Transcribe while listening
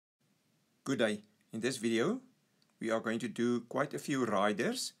Good day. In this video, we are going to do quite a few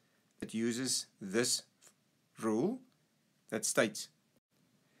riders that uses this rule that states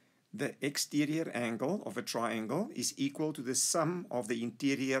the exterior angle of a triangle is equal to the sum of the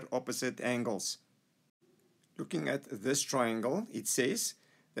interior opposite angles. Looking at this triangle, it says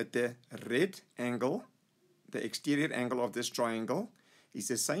that the red angle, the exterior angle of this triangle, is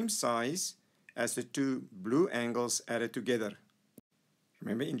the same size as the two blue angles added together.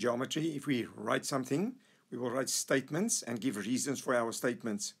 Remember, in geometry, if we write something, we will write statements and give reasons for our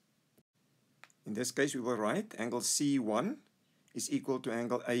statements. In this case, we will write angle C1 is equal to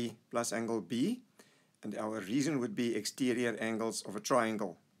angle A plus angle B, and our reason would be exterior angles of a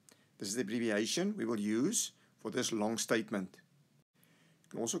triangle. This is the abbreviation we will use for this long statement. You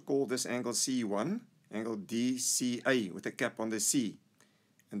can also call this angle C1 angle DCA with a cap on the C,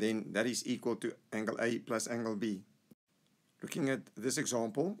 and then that is equal to angle A plus angle B. Looking at this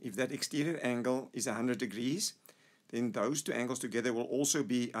example, if that exterior angle is 100 degrees, then those two angles together will also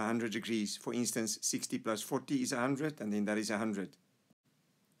be 100 degrees. For instance, 60 plus 40 is 100, and then that is 100.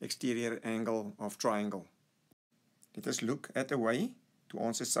 Exterior angle of triangle. Let us look at a way to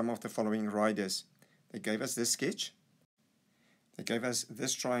answer some of the following riders. They gave us this sketch. They gave us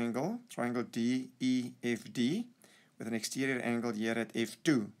this triangle, triangle DEFD, with an exterior angle here at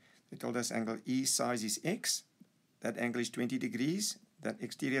F2. They told us angle E size is X. That angle is 20 degrees. That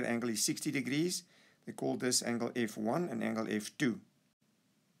exterior angle is 60 degrees. They call this angle F1 and angle F2.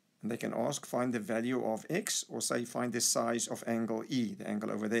 And they can ask, find the value of X, or say, find the size of angle E, the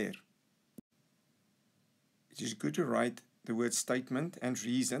angle over there. It is good to write the word statement and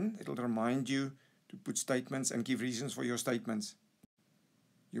reason. It will remind you to put statements and give reasons for your statements.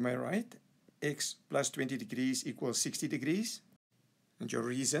 You may write X plus 20 degrees equals 60 degrees. And your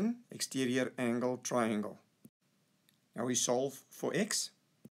reason, exterior angle triangle. Now we solve for X.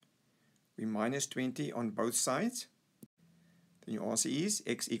 We minus 20 on both sides. Then your answer is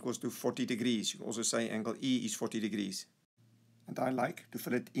X equals to 40 degrees. You can also say angle E is 40 degrees. And I like to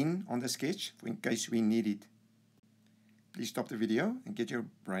fill it in on the sketch in case we need it. Please stop the video and get your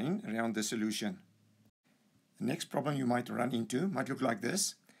brain around the solution. The next problem you might run into might look like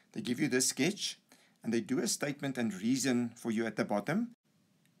this. They give you this sketch and they do a statement and reason for you at the bottom.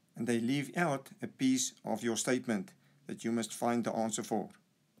 And they leave out a piece of your statement that you must find the answer for.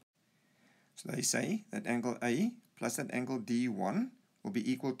 So they say that angle A plus that angle D1 will be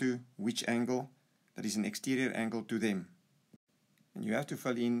equal to which angle that is an exterior angle to them. And you have to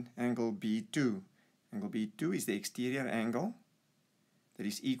fill in angle B2. Angle B2 is the exterior angle that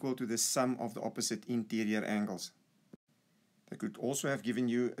is equal to the sum of the opposite interior angles. They could also have given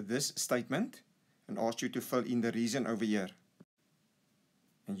you this statement and asked you to fill in the reason over here.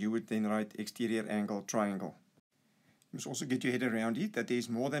 And you would then write exterior angle triangle. You must also get your head around it that there is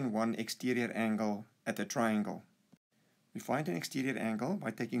more than one exterior angle at a triangle. We find an exterior angle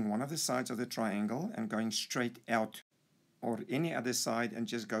by taking one of the sides of the triangle and going straight out, or any other side and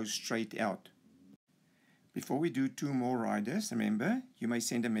just go straight out. Before we do two more riders, remember, you may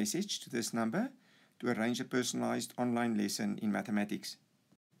send a message to this number to arrange a personalized online lesson in mathematics.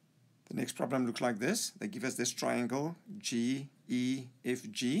 The next problem looks like this. They give us this triangle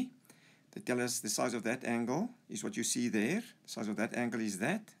GEFG. They tell us the size of that angle is what you see there. The size of that angle is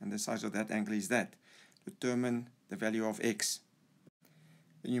that, and the size of that angle is that. Determine the value of X.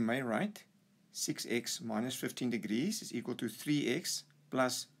 Then you may write 6x minus 15 degrees is equal to 3x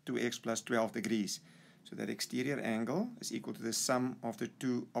plus 2x plus 12 degrees. So that exterior angle is equal to the sum of the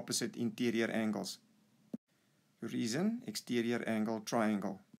two opposite interior angles. Reason, exterior angle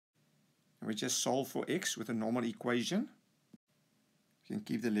triangle. And we just solve for X with a normal equation. You can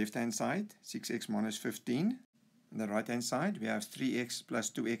keep the left-hand side, 6x minus 15. On the right-hand side, we have 3x plus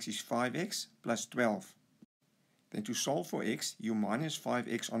 2x is 5x plus 12. Then to solve for x, you minus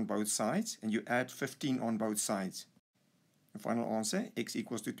 5x on both sides, and you add 15 on both sides. The final answer, x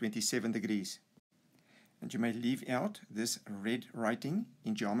equals to 27 degrees. And you may leave out this red writing.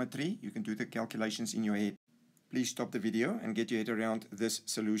 In geometry, you can do the calculations in your head. Please stop the video and get your head around this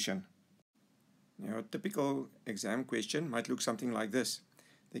solution. Now, a typical exam question might look something like this.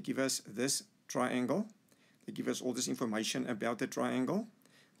 They give us this triangle. They give us all this information about the triangle.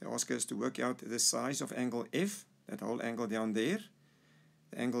 They ask us to work out the size of angle F, that whole angle down there,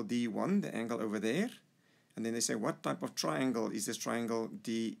 the angle D1, the angle over there, and then they say what type of triangle is this triangle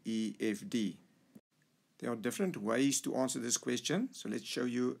DEFD. There are different ways to answer this question, so let's show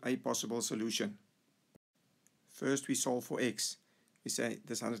you a possible solution. First, we solve for X. We say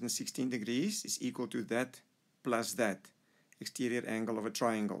this 116 degrees is equal to that plus that exterior angle of a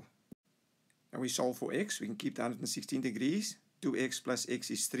triangle. Now we solve for X. We can keep the 116 degrees. 2x plus x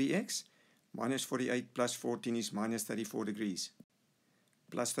is 3x. Minus 48 plus 14 is minus 34 degrees.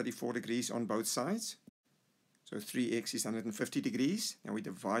 Plus 34 degrees on both sides. So 3x is 150 degrees. Now we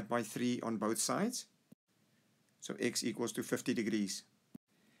divide by 3 on both sides. So x equals to 50 degrees.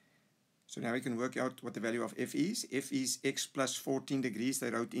 So now we can work out what the value of f is. F is x plus 14 degrees they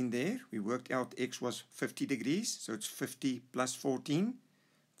wrote in there. We worked out x was 50 degrees. So it's 50 plus 14.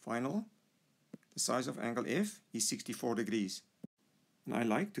 Final. The size of angle F is 64 degrees. And I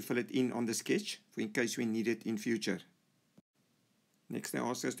like to fill it in on the sketch in case we need it in future. Next they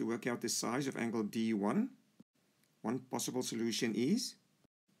ask us to work out the size of angle D1. One possible solution is,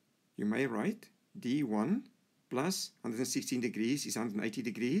 you may write D1 plus 116 degrees is 180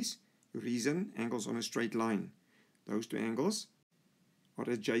 degrees. Reason, angles on a straight line. Those two angles are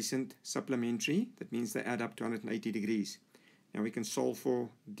adjacent supplementary. That means they add up to 180 degrees. Now we can solve for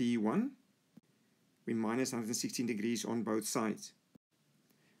D1. We minus 116 degrees on both sides.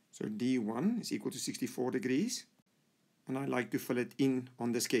 So D1 is equal to 64 degrees. And I like to fill it in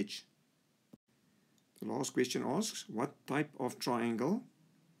on the sketch. The last question asks, what type of triangle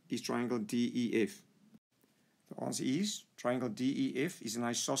is triangle DEF? The answer is, triangle DEF is an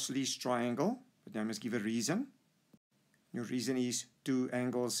isosceles triangle, but now I must give a reason. Your reason is two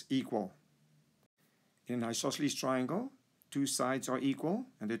angles equal. In an isosceles triangle, two sides are equal,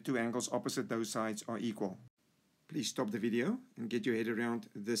 and the two angles opposite those sides are equal. Please stop the video and get your head around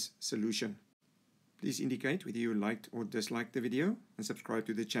this solution. Please indicate whether you liked or disliked the video and subscribe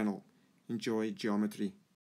to the channel. Enjoy geometry.